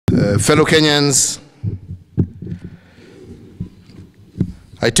Fellow Kenyans,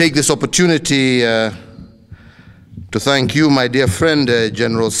 I take this opportunity to thank you, my dear friend,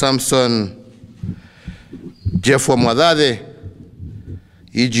 General Samson Mwathethe,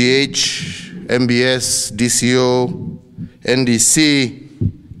 EGH, MBS, DCO,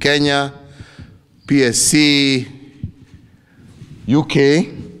 NDC, Kenya, PSC, UK,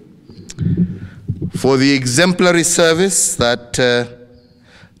 for the exemplary service that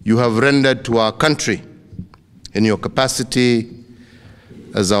you have rendered to our country in your capacity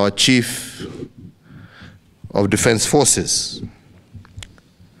as our Chief of Defense Forces.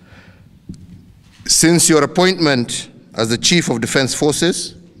 Since your appointment as the Chief of Defense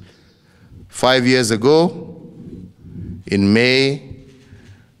Forces 5 years ago, in May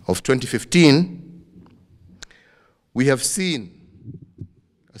of 2015, we have seen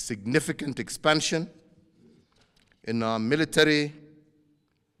a significant expansion in our military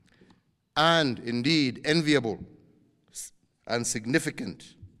and indeed enviable and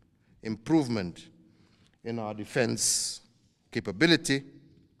significant improvement in our defense capability,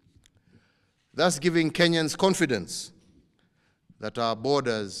 thus giving Kenyans confidence that our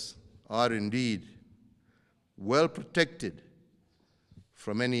borders are indeed well protected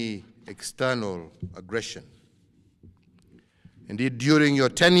from any external aggression. Indeed, during your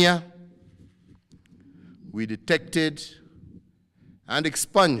tenure, we detected and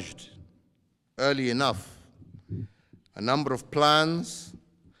expunged early enough a number of plans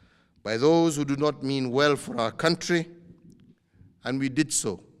by those who do not mean well for our country, and we did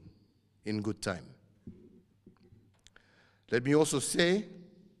so in good time. Let me also say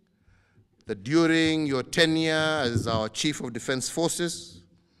that during your tenure as our Chief of Defense Forces,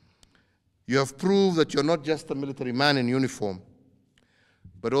 you have proved that you're not just a military man in uniform,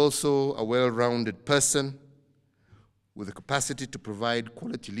 but also a well-rounded person with the capacity to provide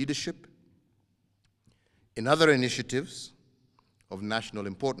quality leadership in other initiatives of national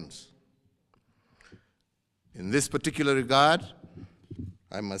importance. In this particular regard,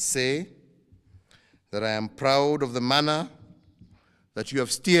 I must say that I am proud of the manner that you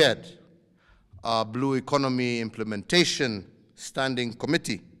have steered our Blue Economy Implementation Standing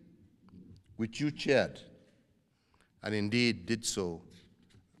Committee, which you chaired, and indeed did so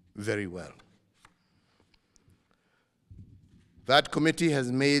very well. That committee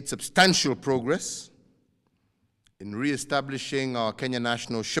has made substantial progress in re-establishing our Kenya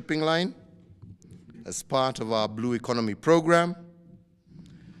National Shipping Line as part of our Blue Economy program.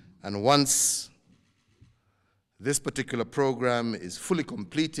 And once this particular program is fully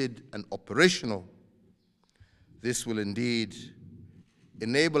completed and operational, this will indeed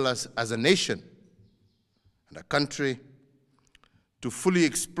enable us as a nation and a country to fully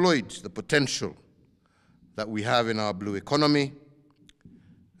exploit the potential that we have in our blue economy,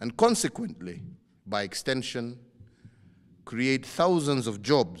 and consequently, by extension, create thousands of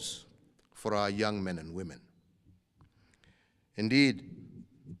jobs for our young men and women. Indeed,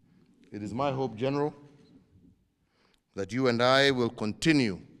 it is my hope, General, that you and I will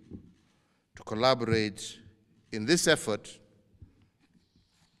continue to collaborate in this effort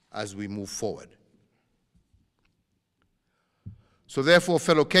as we move forward. So therefore,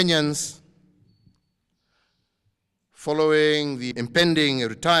 fellow Kenyans, following the impending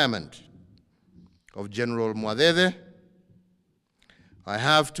retirement of General Mwathethe, I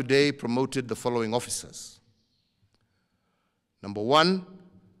have today promoted the following officers. Number 1,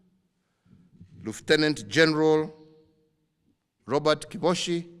 Lieutenant General Robert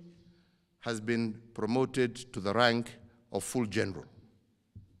Kibochi has been promoted to the rank of full general.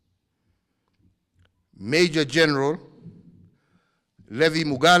 Major General Levi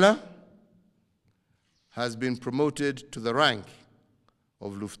Mugala has been promoted to the rank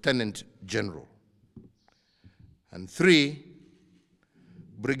of Lieutenant General. And 3,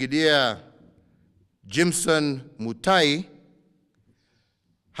 Brigadier Samson Mwathethe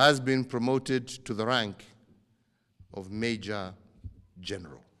has been promoted to the rank of Major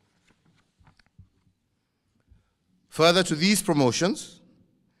General. Further to these promotions,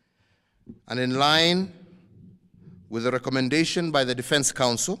 and in line with the recommendation by the Defense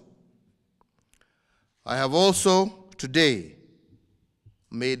Council, I have also today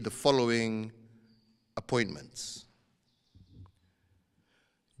made the following appointments.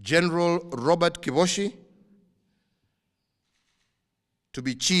 General Robert Kibochi to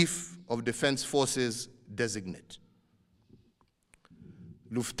be Chief of Defense Forces Designate.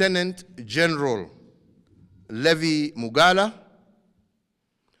 Lieutenant General Levi Mugala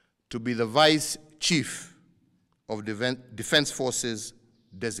to be the Vice Chief of Defense Forces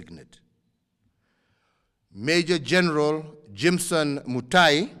Designate. Major General Samson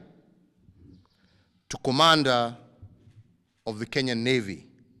Mwathethe to Commander of the Kenyan Navy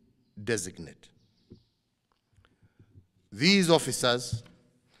designate. These officers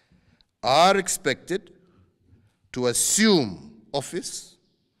are expected to assume office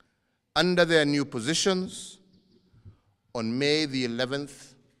under their new positions on May the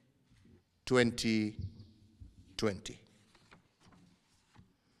 11th, 2020.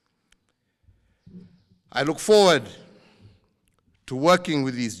 I look forward to working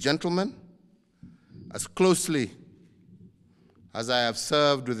with these gentlemen as closely as I have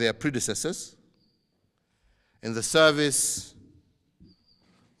served with their predecessors in the service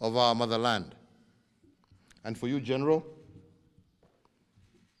of our motherland. And for you, General,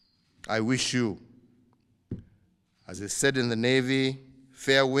 I wish you, as is said in the Navy,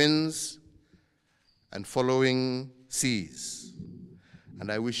 fair winds and following seas.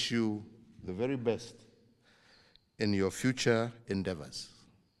 And I wish you the very best in your future endeavors.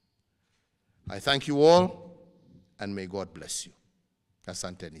 I thank you all, and may God bless you.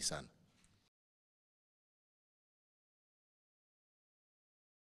 Asante ni sana.